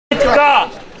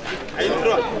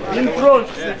Hold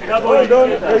on.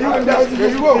 There you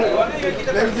go.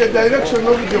 There is a direction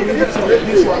of the way to make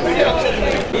this one.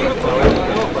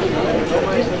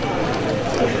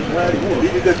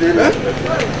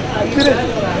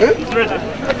 It's ready.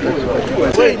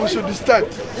 Say we should start.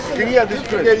 Clear this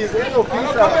train. There is an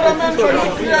officer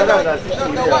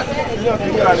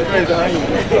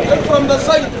from the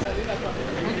side.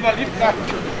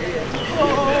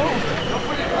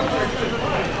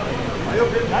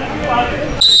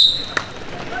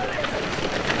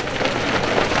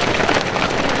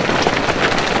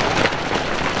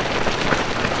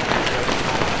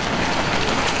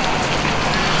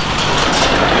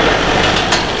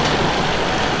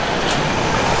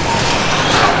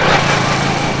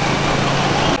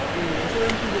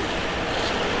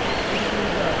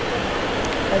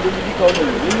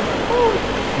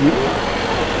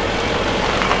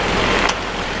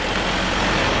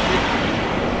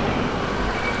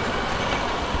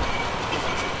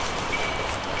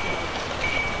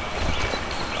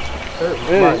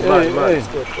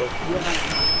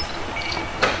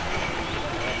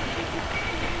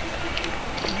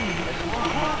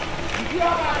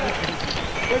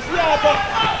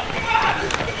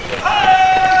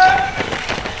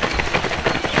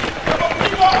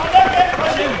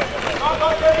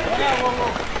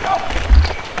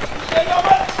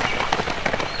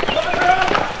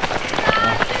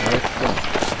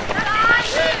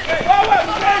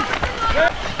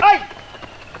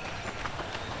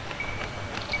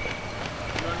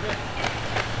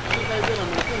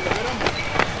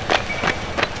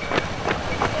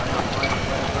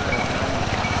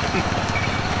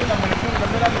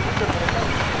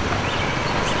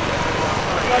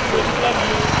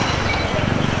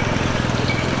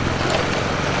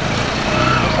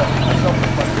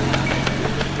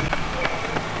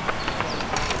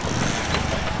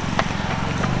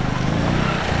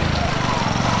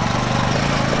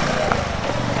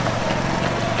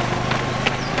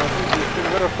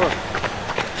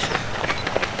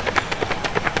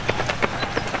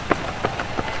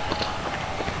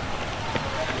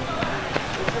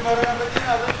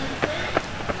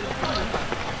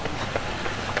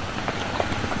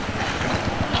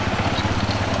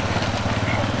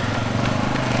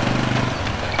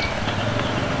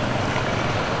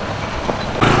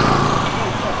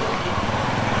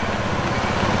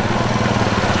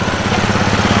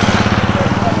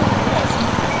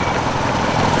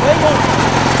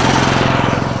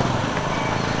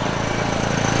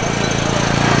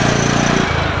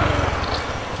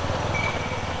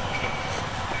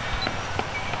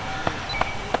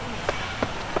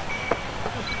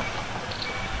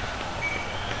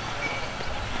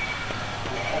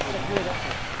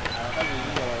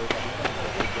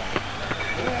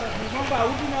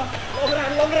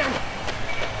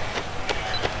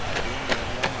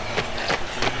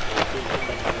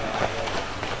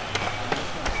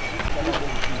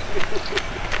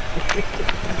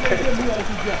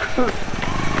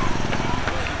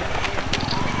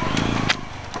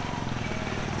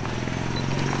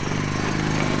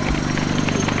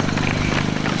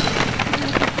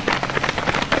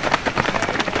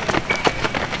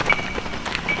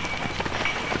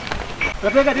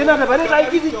 Pega dentro da parede, aí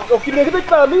o que me repete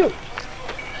para mim.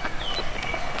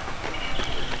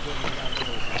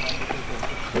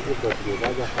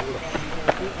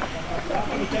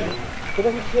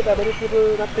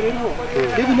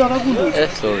 É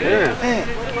só.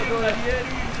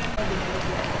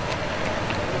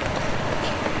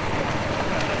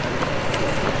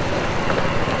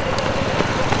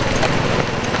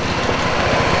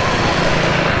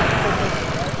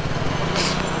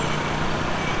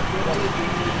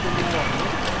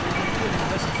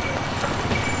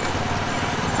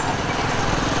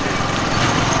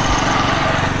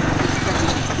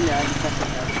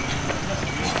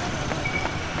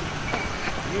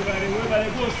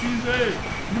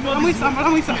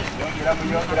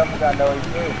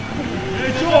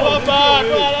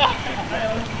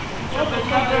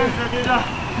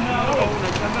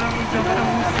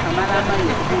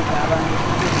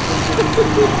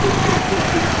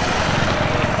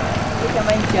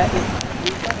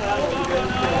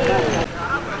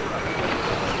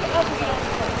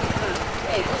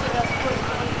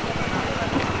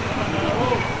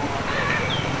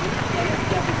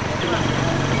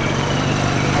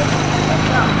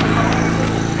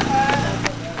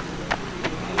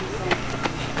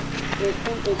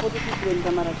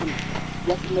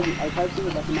 Just maybe I find you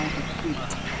that amount of speed.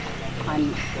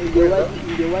 And in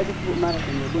the wide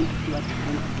marathon, you're going to see what you're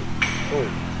going to see. Oh.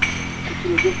 It's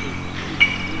ridiculous.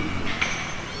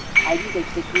 I didn't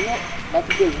expect, that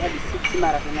day we had a 6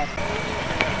 marathon.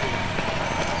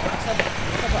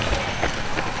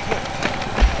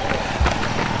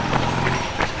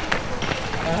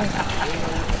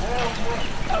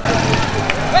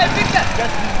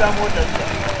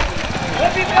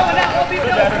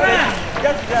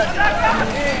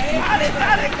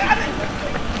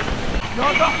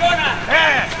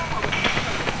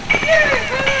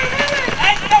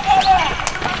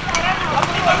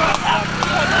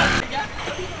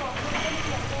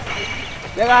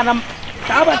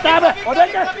 Jangan tabat. Udah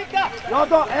kan?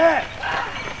 Yoto,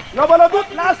 Yo baladut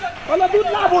las, baladut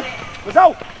labut.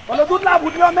 Besau, baladut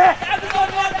labut yo me.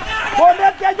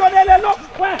 Bonet ke jone le lo.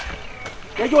 Wah.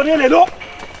 Ke jone le lo.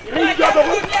 Ring yo do.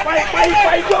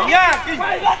 Pai yo. Ya,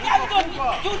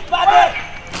 jut bade.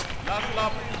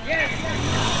 Lap. Yes.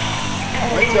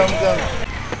 Macam.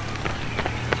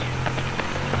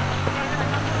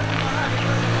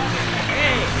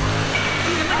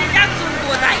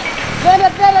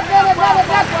 Berat.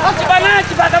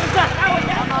 Cepat besar.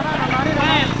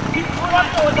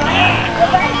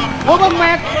 Ngomong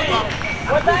mek.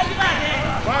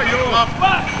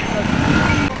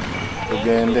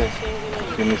 Tugende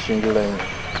finishing line.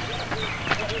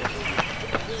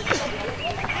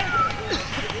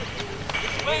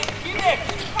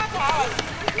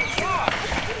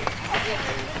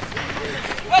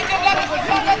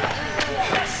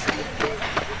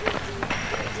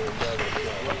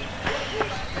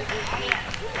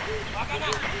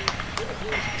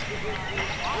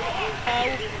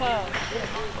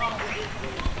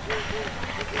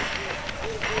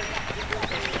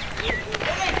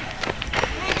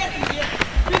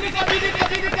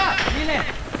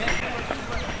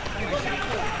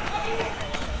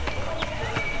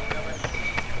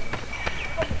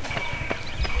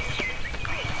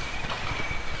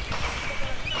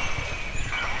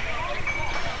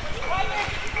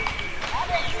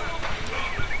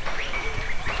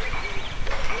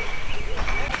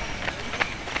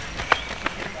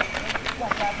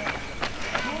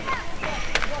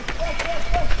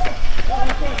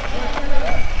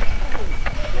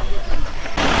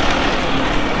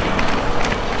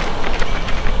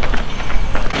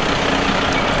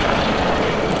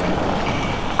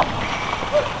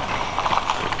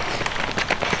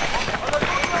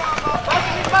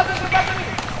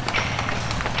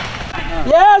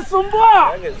 Yes,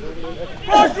 Sumbua!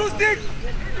 426!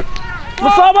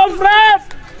 Musaba Fred!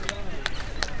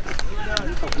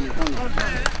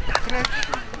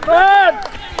 Fred!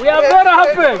 We are very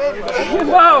happy!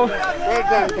 Wow!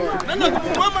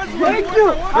 Thank you!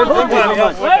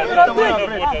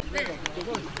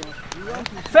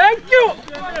 Thank you!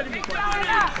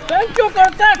 Thank you,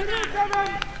 contact!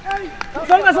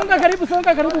 Songa karibu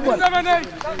bwana.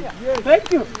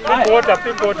 Thank you. Pink water.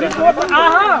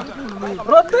 Aha.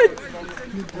 Rotate.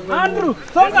 Andrew,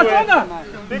 songa.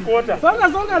 Pink water. Songa,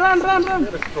 run.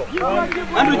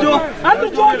 Andrew Jo. That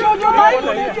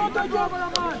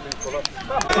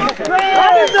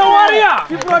is the warrior.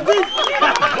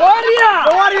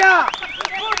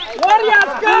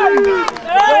 Warriors come.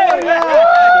 Hey.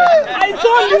 I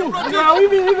told you. Yeah, we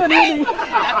been even.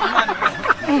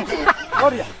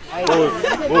 Warrior.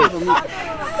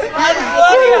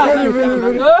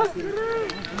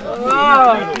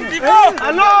 Wow.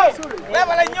 Hello.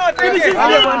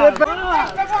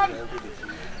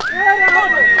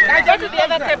 I go to the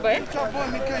other table.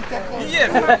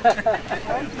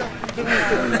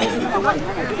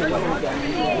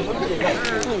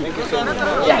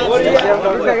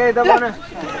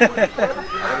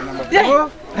 Yes.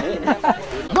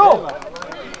 No.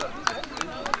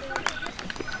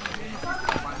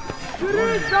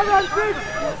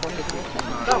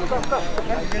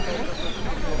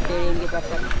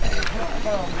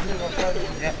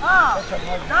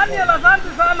 Daniel, asante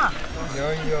sana.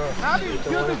 That is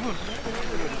beautiful.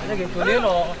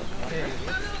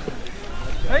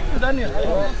 Thank you, Daniel.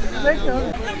 Thank you.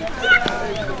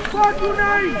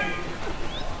 49.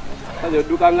 Ayo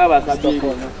dukang ngapa sabi.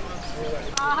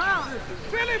 Aha.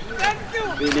 Philip, thank you.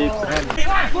 Philip.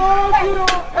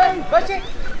 408. Bache.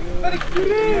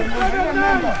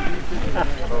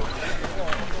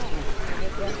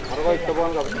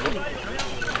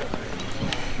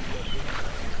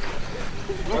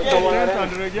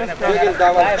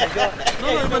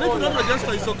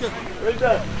 It's okay. Well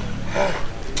done.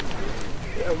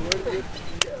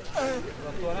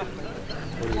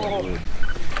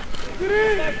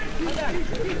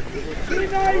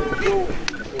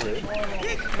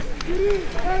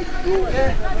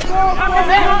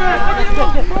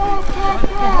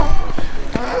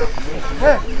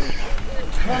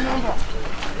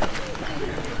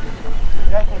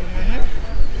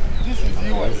 This is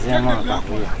yours.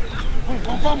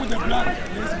 Confirm with the blood.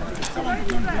 Someone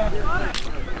put on blood.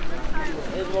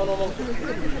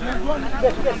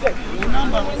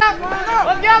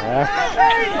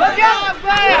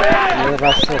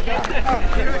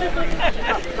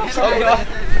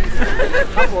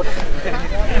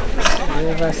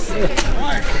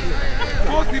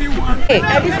 Hey,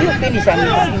 at least you finish and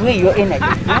you weigh your energy.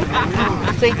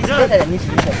 So it is better than this.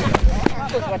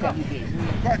 That's what I'm doing.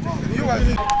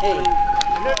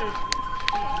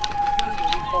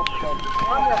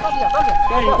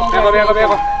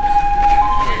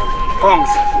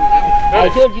 I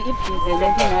told you if she's a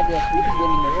 1900, we could go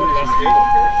in the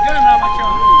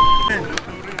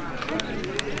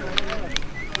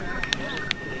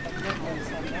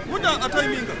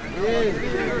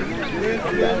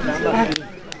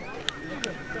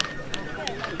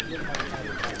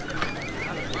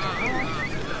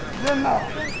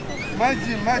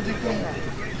Magic.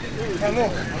 Hello.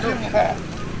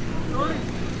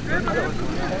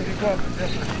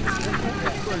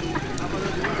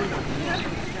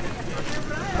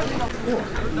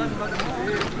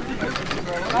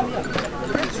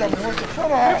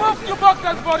 Two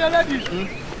boxes for the ladies.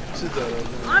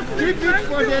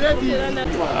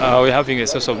 We're having a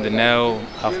source of the Nile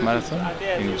half marathon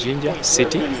in Jinja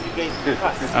City.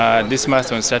 This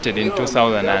marathon started in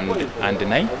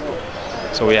 2009.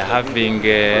 So we are having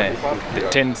the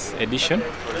 10th edition.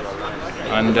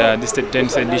 And this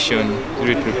 10th edition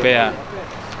will prepare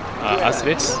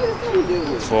athletes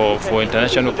for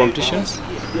international competitions,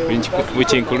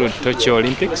 which include Tokyo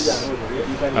Olympics,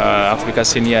 Africa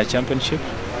Senior Championship,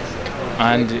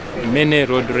 and many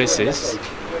road races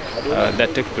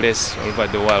that take place all over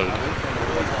the world.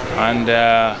 And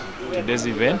today's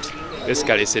event,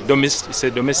 basically, it's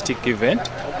a domestic event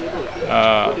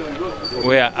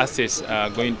where athletes are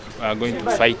going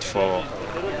to fight for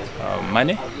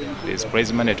money. There's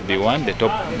prize money to be won. The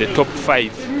top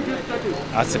 5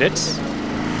 athletes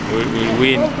will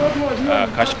win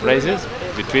cash prizes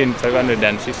between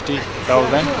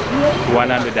 550,000 to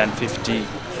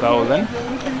 150,000.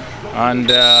 And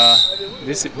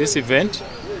this event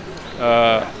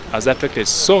has attracted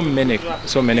so many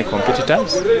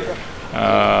competitors. We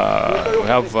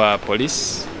have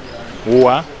police,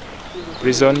 UA,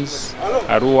 prisons,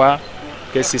 Arua,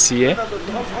 KCCA,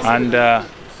 and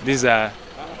these are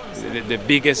the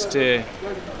biggest.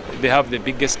 They have the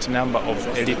biggest number of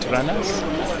elite runners,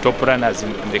 top runners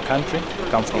in the country.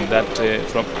 Come from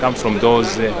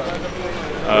those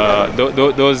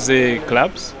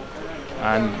clubs,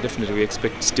 and definitely we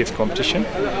expect stiff competition.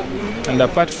 And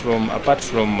apart from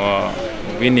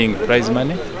winning prize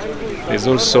money, there's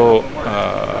also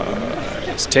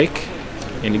stake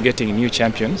in getting new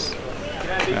champions.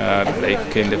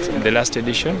 Like in the last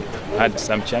edition, had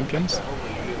some champions.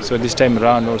 So this time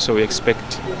around also we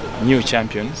expect new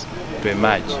champions to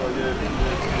emerge.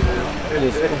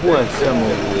 Who are some of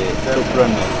the top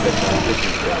runners?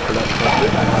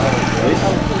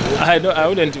 I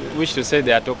wouldn't wish to say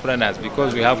they are top runners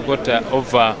because we have got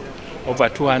over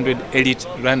 200 elite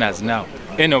runners now.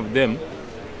 Any of them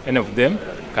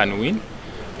can win,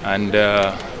 and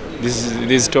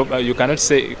this top you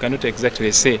cannot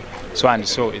exactly say so and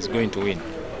so is going to win.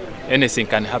 Anything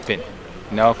can happen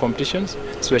in our competitions,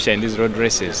 especially in these road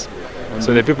races.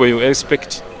 So the people you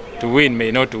expect to win may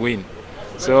not win.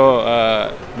 So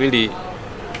really,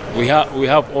 we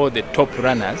have all the top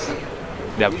runners.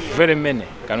 There are very many,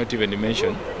 cannot even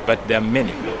mention, but there are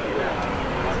many.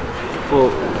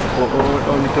 For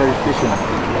only clarification,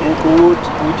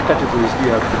 which categories do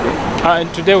you have today?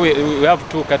 Today we have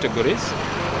 2 categories,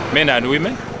 men and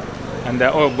women, and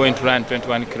they're all going to run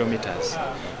 21 kilometers.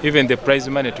 Even the prize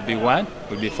money to be won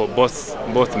will be for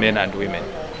both men and women.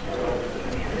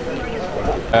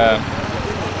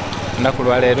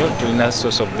 Nakulwalero tulina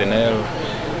source of the Nile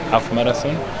half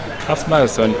marathon. Half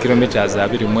marathon kilometers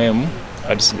 21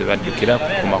 baduside baddukira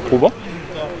ku makubo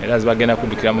era zibagenda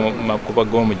kuddukira mu makubo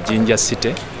g'omu Jinja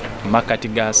City, makati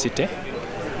ga City.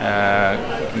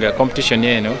 Nga competition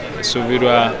eno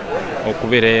esuubirwa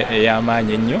okubeera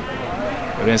ey'amaanyi ennyo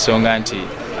olw'ensonga nti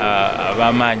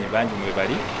ab'amaanyi bangi mwe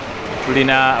bali.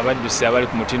 Tulina abaddusi abali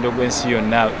ku mutindo gw'ensi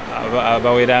yonna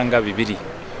abaweranga 200.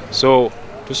 So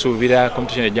tusuubira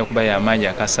competition ejja kuba y'amaanyi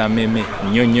akasameme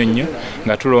nnyo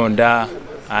nga tulonda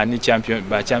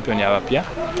ba champion abapya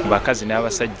bakazi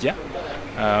n'abasajja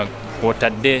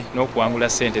kwotadde n'okuwangula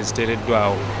ssente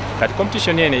ziteereddwawo. Kati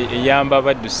competition eno eyamba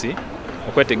abaddusi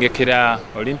okwetegekera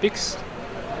Olympics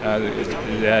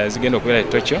zigenda okubeera e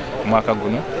Tokyo omwaka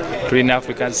guno. Tulina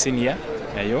African Senior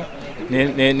nayo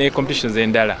ne competitions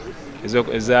endala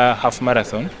eza half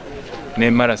marathon ne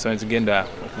marathon zigenda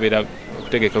okubeera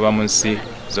okutegekebwa mu nsi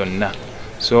zonna.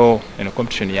 So eno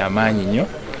competition y'amaanyi nnyo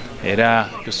era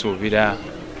tusuubira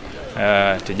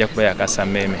tejja kuba yakasa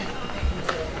mmeeme.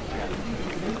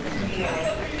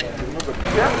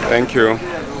 Thank you.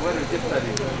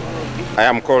 I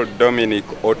am called Dominic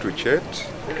Otuchet,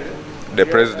 the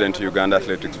President of Uganda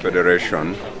Athletics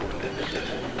Federation.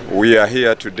 We are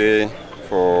here today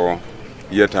for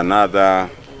yet another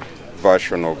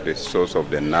version of the Source of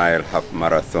the Nile half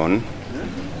marathon.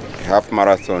 Half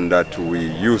marathon that we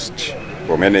used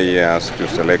for many years to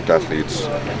select athletes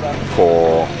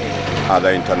for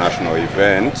other international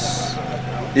events,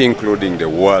 including the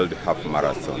World Half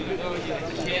Marathon.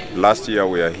 Last year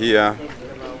we are here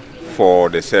for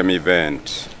the same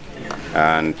event,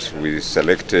 and we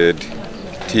selected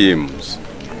teams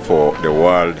for the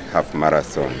World Half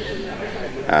Marathon.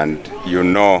 And you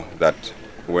know that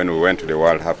when we went to the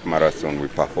World Half Marathon, we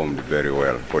performed very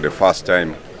well. For the first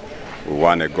time, we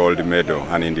won a gold medal,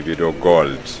 an individual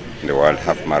gold in the World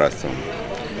Half Marathon.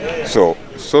 So,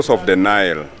 Source of the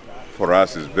Nile for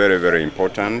us is very, very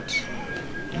important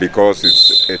because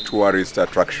it's a tourist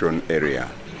attraction area.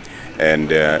 And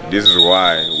this is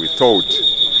why we thought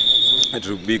it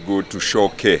would be good to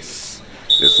showcase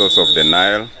the Source of the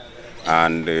Nile.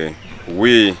 And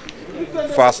we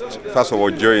first of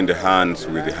all joined hands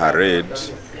with Hared,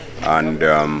 and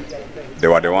they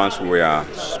were the ones who were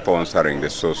sponsoring the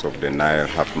Source of the Nile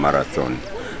half marathon.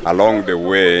 Along the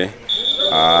way,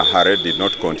 Hared did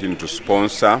not continue to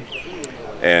sponsor,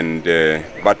 and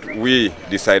but we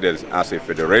decided as a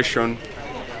federation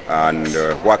and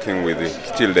working with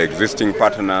still the existing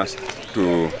partners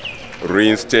to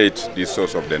reinstate the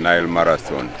Source of the Nile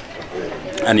marathon.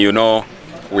 And you know,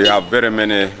 we have very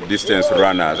many distance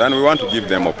runners and we want to give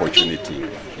them opportunity.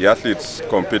 The athletes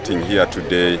competing here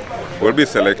today will be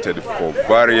selected for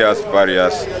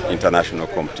various international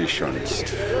competitions,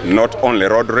 not only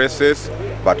road races,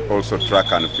 but also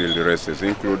track and field races,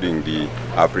 including the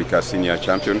Africa Senior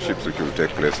Championships, which will take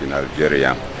place in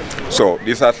Algeria. So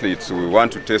these athletes, we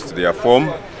want to test their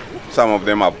form. Some of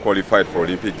them have qualified for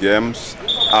Olympic Games,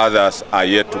 others are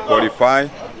yet to qualify.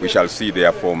 We shall see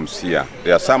their forms here.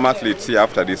 There are some athletes here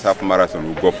after this half marathon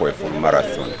who go for a full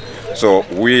marathon. So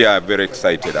we are very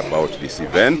excited about this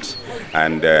event,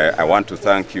 and I want to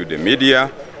thank you, the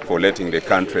media, for letting the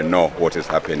country know what is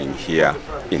happening here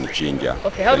in Jinja.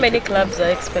 Okay, how many clubs are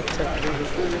expected?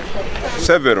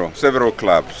 Several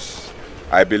clubs.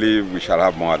 I believe we shall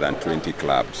have more than 20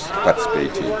 clubs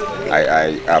participating.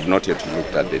 I have not yet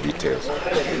looked at the details.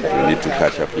 We need to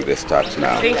catch up with the start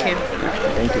now. Thank you.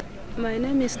 Thank you. My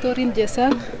name is Torin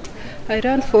Jesang. I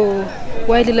run for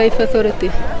Wildlife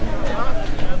Authority.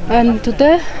 And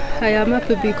today I am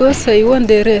happy because I won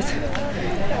the race.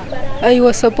 I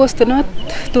was supposed not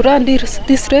to run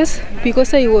this race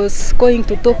because I was going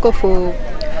to Toko for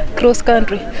cross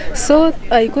country. So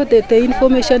I got the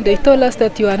information, they told us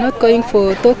that you are not going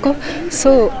for Toko.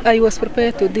 So I was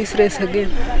prepared to this race again.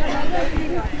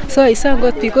 So I thank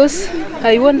God because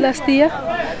I won last year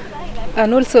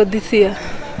and also this year.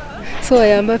 So I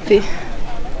am happy.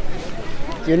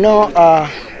 You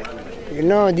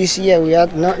know, this year we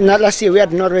had not last year we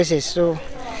had no races, so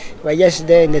we're just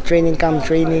there in the training camp,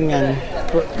 training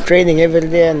every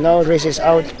day, and no races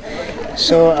out.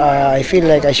 So I feel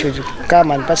like I should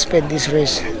come and participate in this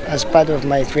race as part of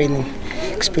my training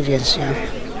experience. Yeah.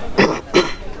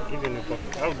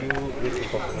 How do you rate your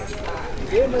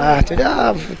performance? Today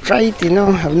I've tried,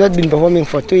 I've not been performing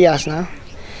for 2 years now,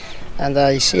 and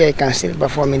I see I can still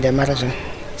perform in the marathon.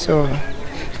 So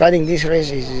running this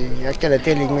race is actually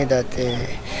telling me that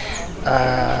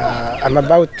I'm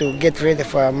about to get ready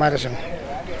for a marathon.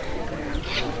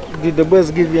 Did the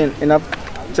boys give you enough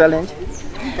challenge?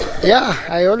 Yeah,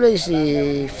 I always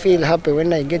feel happy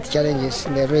when I get challenges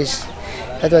in the race.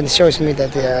 That one shows me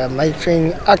that my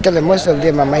training, actually most of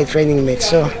them are my training mates.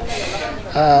 So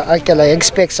actually I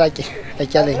expect such a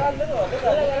challenge.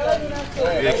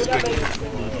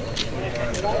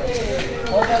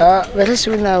 Very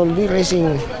soon I will be racing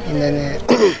in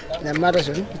the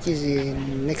marathon, which is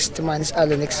next month,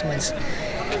 early next month.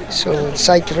 So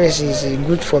cycle race is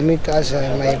good for me as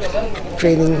my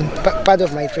training, part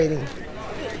of my training,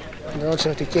 and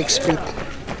also to take speed.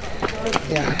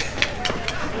 Yeah.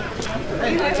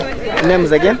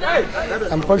 Names again?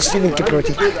 I'm called Stephen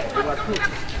Kiproti.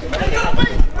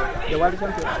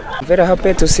 I'm very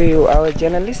happy to see you, our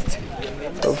journalists,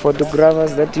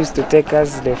 photographers that used to take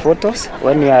us the photos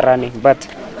when we are running. But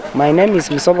my name is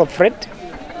Musoba Fred.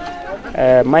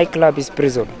 My club is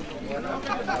Prison.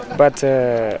 But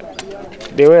the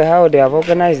way how they have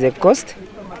organized the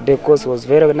course was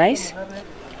very nice.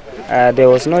 There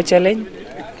was no challenge.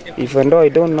 even though I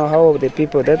don't know how the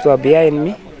people that were behind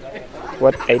me,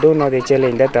 I don't know the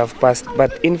challenge that I've passed,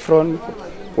 but in front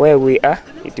where we are,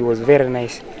 it was very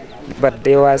nice. But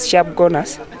there were sharp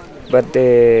corners, but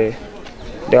there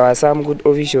were some good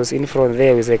officials in front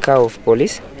there with a car of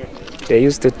police. They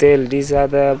used to tell these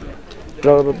other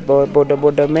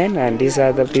border men and these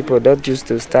other people that used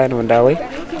to stand on their way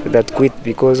that quit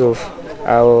because of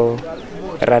our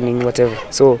running whatever.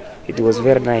 So it was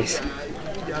very nice.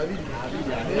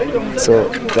 So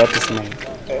that is mine.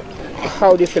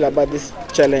 How do you feel about this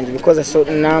challenge? Because I saw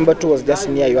number 2 was just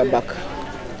near your back.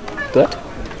 What?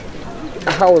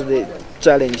 How was the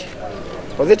challenge?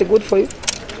 Was it good for you?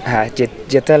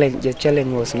 The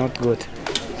challenge was not good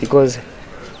because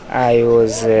I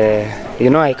was,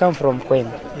 I come from Queen,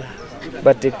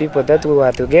 but the people that we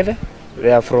were together,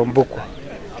 they are from Buku,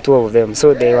 2 of them.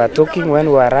 So they were talking when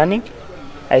we were running.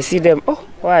 I see them, oh,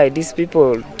 why are these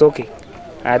people talking?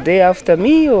 Are they after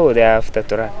me or they are after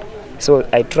to run? So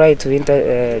I try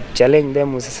to challenge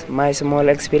them with my small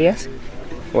experience.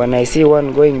 When I see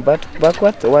one going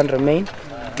backward, one remain,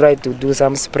 try to do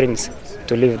some sprints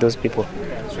to leave those people.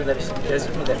 So that does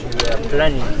it mean that you are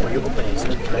planning for your opponents?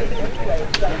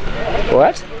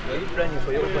 What? Were you planning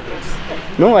for your opponents?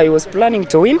 No, I was planning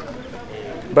to win,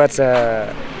 but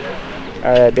the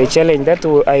challenge that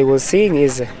I was seeing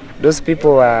is those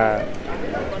people are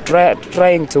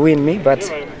trying to win me,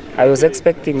 but I was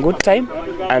expecting good time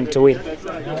and to win.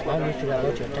 How do you feel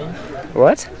about your time?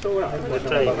 What?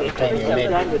 The time you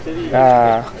made.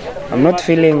 I'm not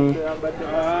feeling.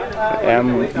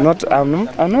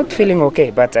 I'm not feeling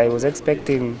okay, but I was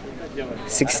expecting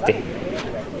 60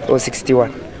 or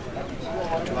 61.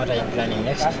 What are you planning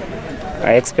next?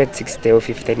 I expect 60 or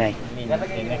 59.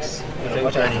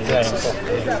 What are you planning for?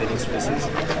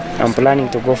 I'm planning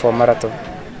to go for marathon.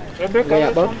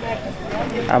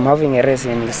 I'm having a race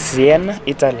in Siena,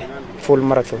 Italy, full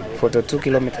marathon, 42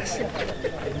 kilometers.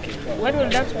 When will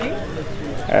that be?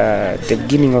 The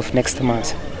beginning of next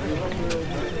month.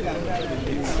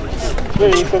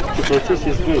 The process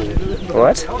is good.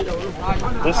 What?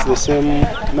 That's the same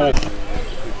marathon.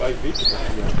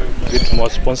 Get more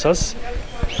sponsors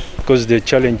because the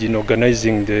challenge in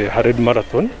organizing the Hared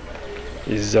Marathon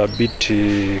is a bit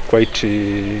quite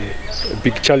a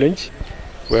big challenge,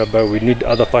 whereby we need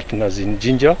other partners in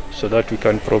Jinja so that we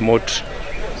can promote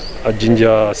a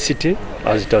Jinja city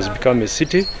as it has become a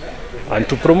city, and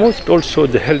to promote also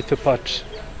the healthy part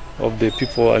of the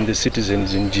people and the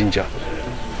citizens in Jinja.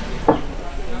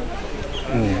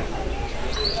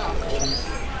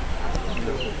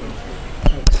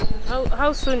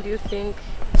 How soon do you think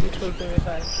it will be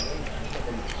revived?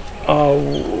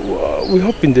 We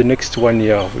hope in the next 1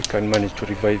 year we can manage to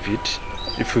revive it.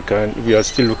 If we can, we are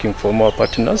still looking for more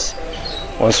partners.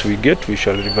 Once we get, we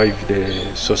shall revive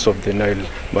the Source of the Nile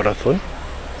Marathon,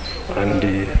 and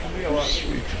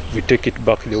we take it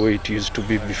back the way it used to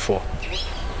be before.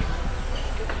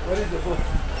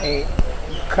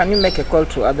 Can you make a call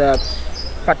to other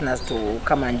partners to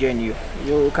come and join you?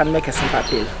 You can make a simple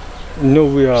appeal. No,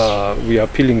 we are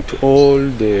appealing to all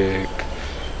the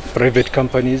private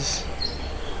companies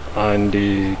and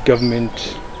the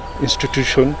government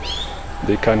institution.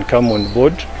 They can come on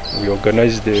board. We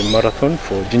organize the marathon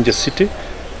for Jinja City,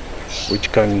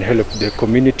 which can help the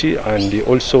community, and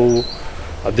also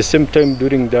at the same time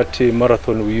during that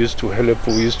marathon we used to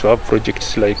have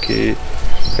projects like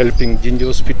helping Jinja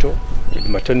Hospital with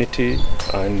maternity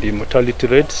and the mortality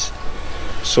rates.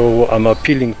 So I'm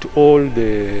appealing to all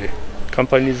the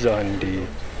companies and the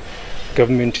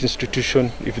government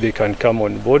institution if they can come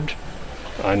on board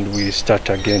and we start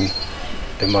again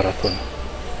the marathon.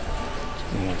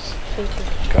 Yes.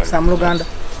 Sam Luganda.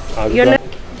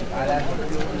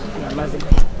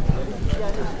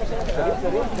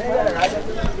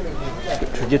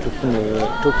 Tujye tufune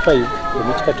top 5 in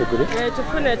each category.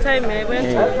 Tufune time ne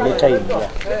time.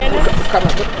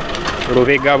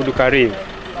 Rubega Abdul Karim.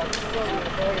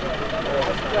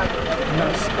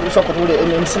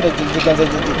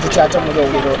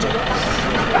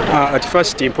 At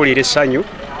first mpulira essanyu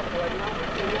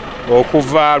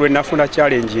okuva lwe nafuna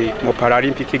challenge mu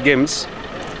Paralympic Games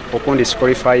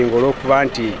okundisqualifying olw'okuba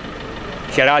nti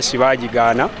kelasi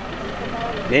bagigaana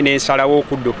nene nsalawo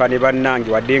okudduka ne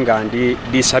bannange wadde nga ndi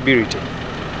disability.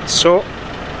 So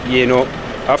yeno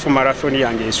half marathon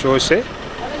yange esoose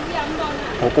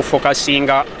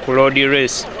okufokasinga ku road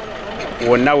race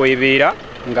wonna weebeera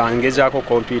nga ngezaako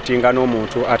competinga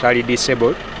n'omuntu atali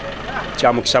disabled.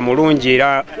 Kyamukisa mulungi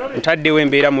era ntaddewo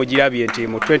embeera mugirabye nti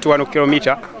mu 21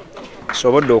 km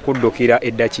sobodde okuddukira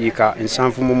eddakiika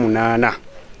 78.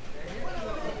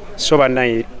 So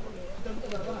bannaye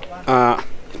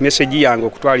message yange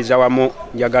okutwaliza wamu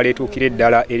njagala etuukire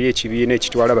eddala eri ekibiina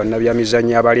ekitwala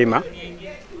bannabyamizannyo abalema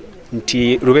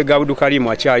nti Lubega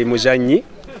Abdulkarimu akyali muzannyi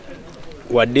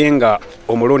wadde nga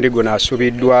omulundi guno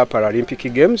asubiddwa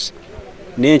Paralympic Games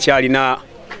n'enkyalina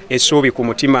essuubi ku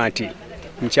mutima nti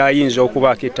nkyayinza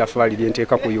okubaako ettaffaali lye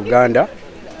nteeka ku Uganda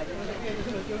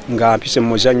nga mpise mu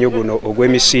muzannyo guno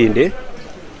ogw'emisinde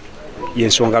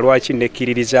y'ensonga lwaki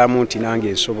nekkiririzaamu nti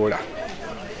nange nsobola.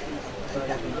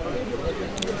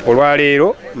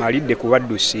 Olwaleero malidde ku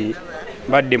baddusi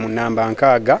badde mu nnamba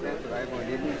 6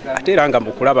 ate era nga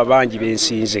mu kulaba bangi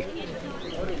bensinze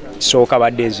sooka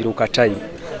badde nziruka time.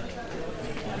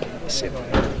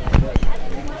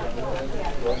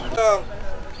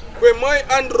 Kwemai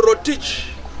and Rotich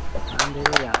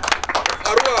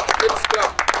Arua Athletic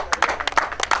Club.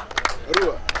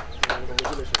 Arua.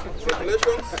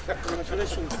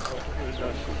 Congratulations.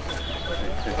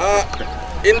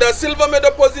 In the silver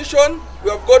medal position, we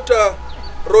have got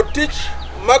Rotich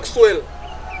Maxwell.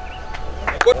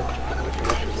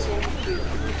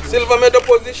 Silver medal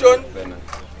position.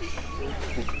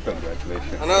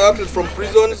 Another athlete from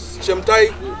prisons,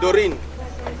 Chemtai Doreen.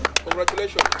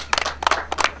 Congratulations.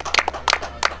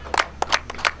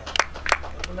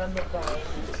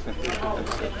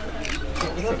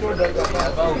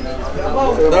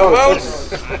 The amounts: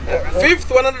 5th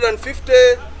 150,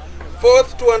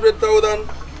 4th 200,000,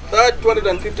 3rd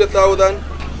 250,000,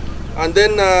 and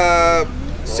then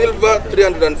silver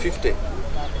 350,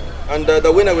 and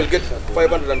the winner will get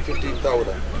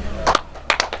 550,000.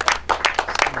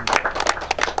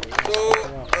 So,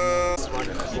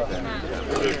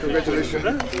 congratulations.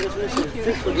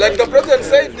 Like the president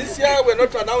said, this year we're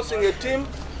not announcing a team,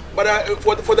 but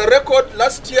for the record,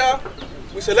 last year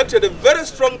we selected a very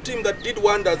strong team that did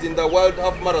wonders in the World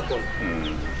Half Marathon.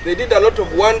 They did a lot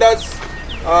of wonders.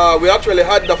 We actually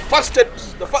had the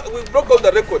fastest, we broke all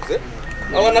the records.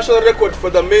 Our national record for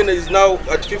the men is now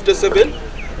at 57.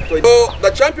 So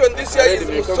the champion this year is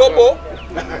Musobo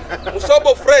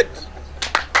Fred.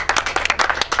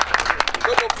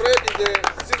 Musobo Fred is a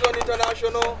seasoned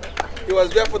international. He was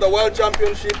there for the World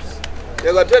Championships. He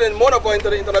has attended more of our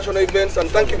international events, and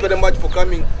thank you very much for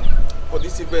coming for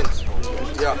this event.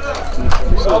 Yeah.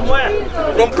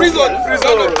 From prison.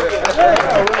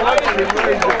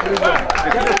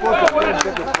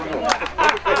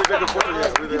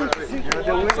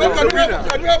 So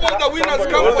can we have all the winners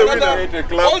come for another?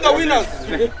 All the winners.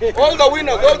 All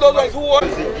those ones who won.